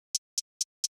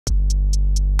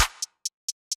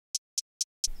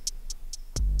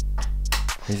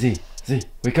Hey Z,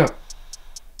 wake up.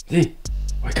 Z,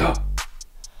 wake up.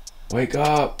 Wake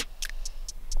up.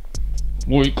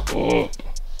 Wake up.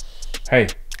 Hey,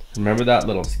 remember that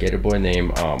little skater boy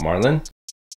named Marlon?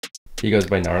 He goes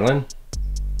by Narlin?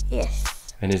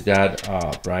 Yes. And his dad,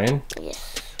 Brian?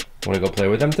 Yes. Want to go play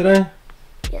with him today?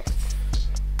 Yes.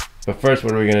 But first,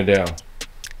 what are we gonna do?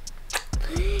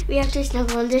 We have to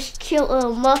snuggle on this cute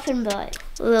little muffin boy.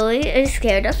 Lily is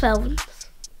scared of phones.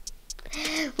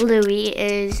 Louie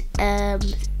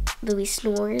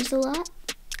snores a lot.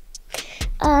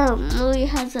 Louie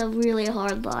has a really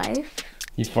hard life.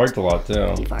 He farts a lot too.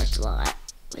 He farts a lot,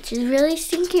 which is really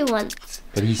stinky ones.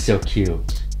 But he's so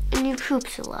cute. And he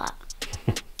poops a lot.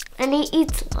 And he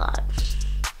eats a lot.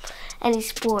 And he's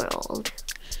spoiled.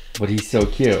 But he's so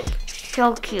cute.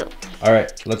 So cute.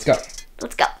 Alright, let's go.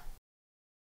 Let's go.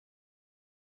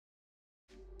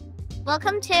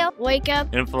 Welcome to Wake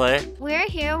Up and Play. We're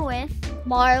here with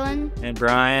Marlon And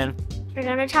Brian. We're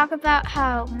going to talk about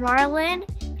how Marlon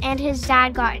and his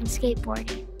dad got in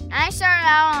skateboarding. I started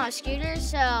out on a scooter,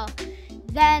 so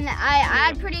then I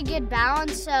had pretty good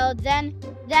balance. So then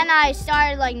I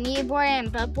started like kneeboarding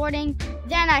and buttboarding.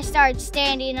 Then I started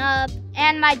standing up.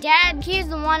 And my dad, he's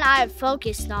the one I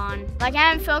focused on. Like,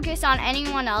 I didn't focus on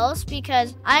anyone else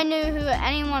because I knew who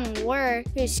anyone were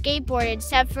who skateboarded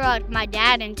except for like my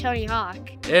dad and Tony Hawk.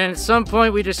 And at some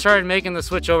point we just started making the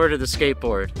switch over to the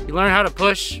skateboard. He learned how to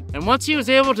push, and once he was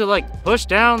able to like push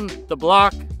down the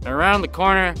block and around the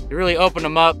corner, it really opened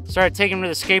him up. Started taking him to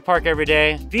the skate park every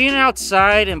day. Being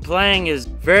outside and playing is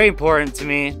very important to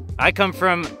me. I come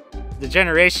from the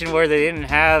generation where they didn't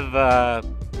have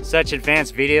such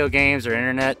advanced video games or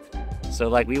internet, so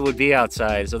like we would be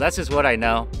outside. So that's just what I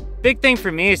know. Big thing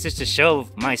for me is just to show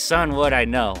my son what I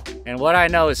know, and what I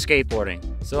know is skateboarding.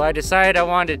 So I decided I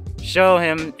wanted to show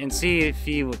him and see if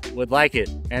he would like it,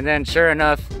 and then sure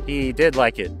enough he did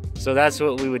like it. So that's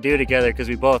what we would do together because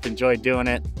we both enjoyed doing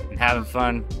it and having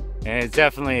fun, and it's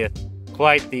definitely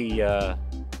quite the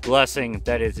blessing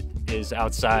that is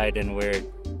outside and we're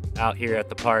out here at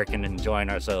the park and enjoying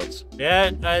ourselves. Yeah,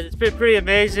 it's been pretty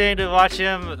amazing to watch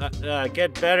him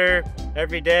get better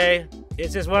every day.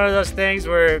 It's just one of those things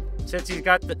where since he's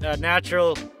got the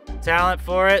natural talent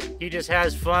for it, he just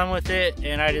has fun with it,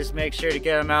 and I just make sure to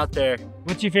get him out there.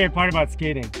 What's your favorite part about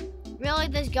skating? Really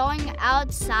just going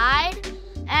outside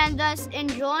and thus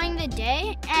enjoying the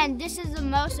day, and this is the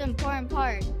most important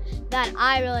part that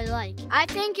I really like. I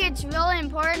think it's really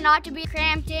important not to be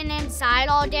cramped inside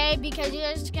all day because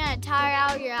you're just gonna tire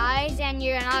out your eyes and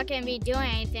you're not gonna be doing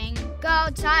anything. Go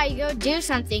outside, go do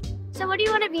something. So what do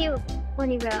you want to be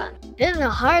when you grow up? This is a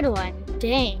hard one,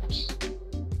 dang.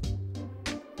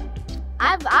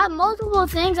 I have multiple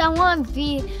things I want to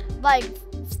be, like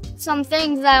some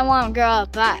things that I want to grow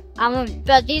up at.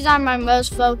 But these are my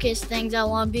most focused things I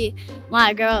want to be when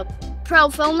I grow up. Pro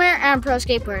filmer and pro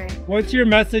skateboarder. What's your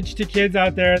message to kids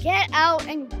out there? Get out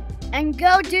and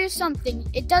go do something.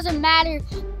 It doesn't matter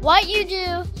what you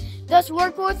do, just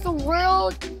work with the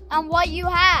world and what you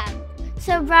have.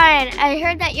 So Brian, I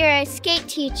heard that you're a skate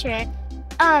teacher.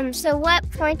 So what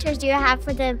pointers do you have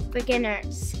for the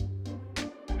beginners?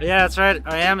 Yeah, that's right.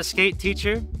 I am a skate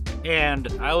teacher, and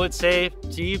I would say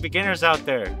to you beginners out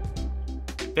there,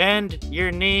 bend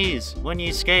your knees when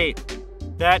you skate.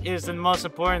 That is the most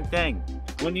important thing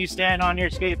when you stand on your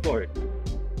skateboard.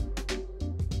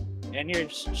 And you're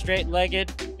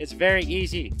straight-legged, it's very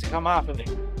easy to come off of it.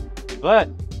 But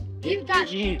if your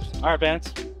knees are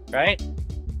bent, right?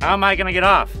 How am I gonna get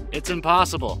off? It's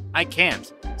impossible. I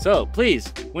can't. So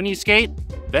please, when you skate,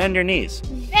 bend your knees.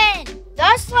 Bend.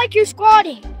 That's like you're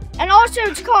squatting. And also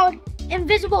it's called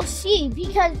invisible C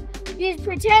because you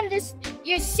pretend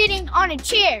you're sitting on a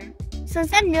chair.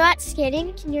 Since I'm new at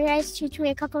skating, can you guys teach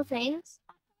me a couple things?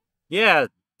 Yeah,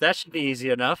 that should be easy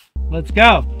enough. Let's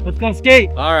go. Let's go skate.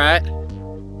 All right.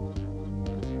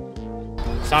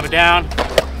 Stomp it down.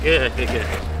 Good, good, good.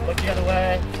 Look the other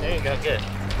way. There you go, good.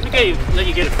 Let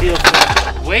you get a feel for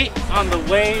that. Weight on the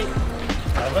way.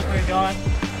 Look where you're going.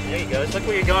 There you go. Just look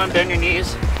where you're going. Bend your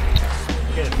knees.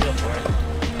 Get a feel for it.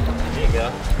 There you go.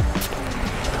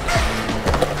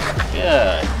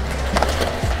 Good.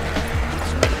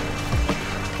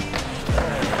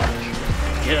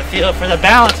 Get a feel for the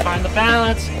balance. Find the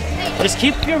balance. Just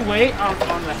keep your weight on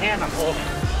the hand I'm holding.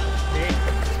 See?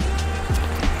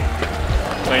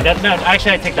 Wait, no,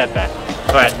 actually I take that back.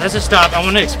 All right, let's just stop. I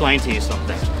want to explain to you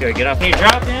something. Here, get up. When you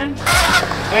drop in,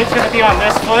 weight's gonna be on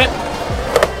this foot.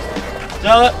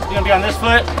 So, you're gonna be on this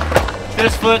foot,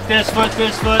 this foot, this foot,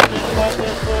 this foot, this foot,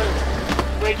 this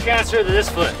foot. Weight transfer to this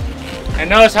foot. And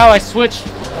notice how I switch.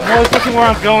 I'm always looking where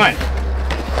I'm going.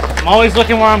 I'm always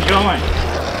looking where I'm going.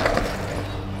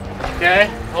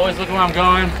 Okay, always look where I'm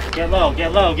going. Get low,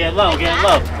 get low, get low, get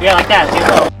low. Yeah, like that,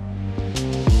 get low.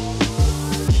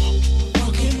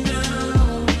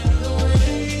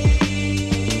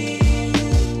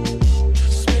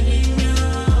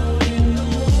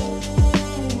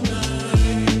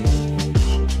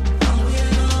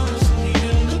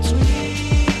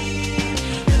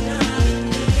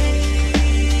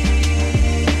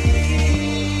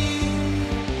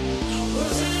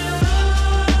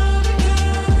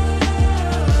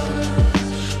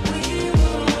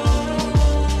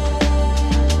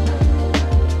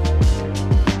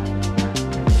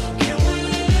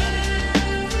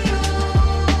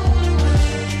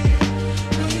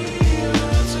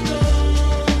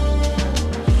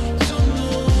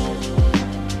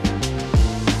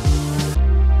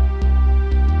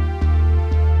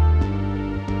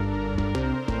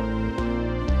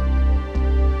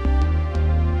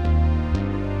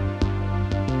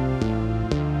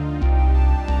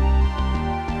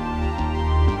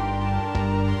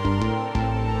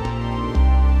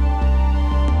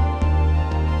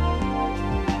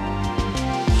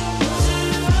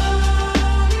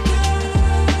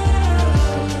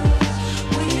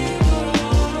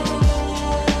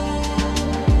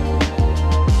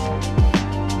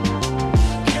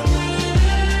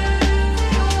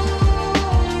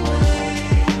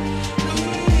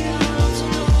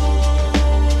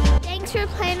 Thanks for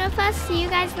playing with us. See you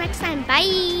guys next time.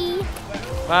 Bye.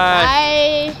 Bye.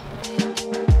 Bye.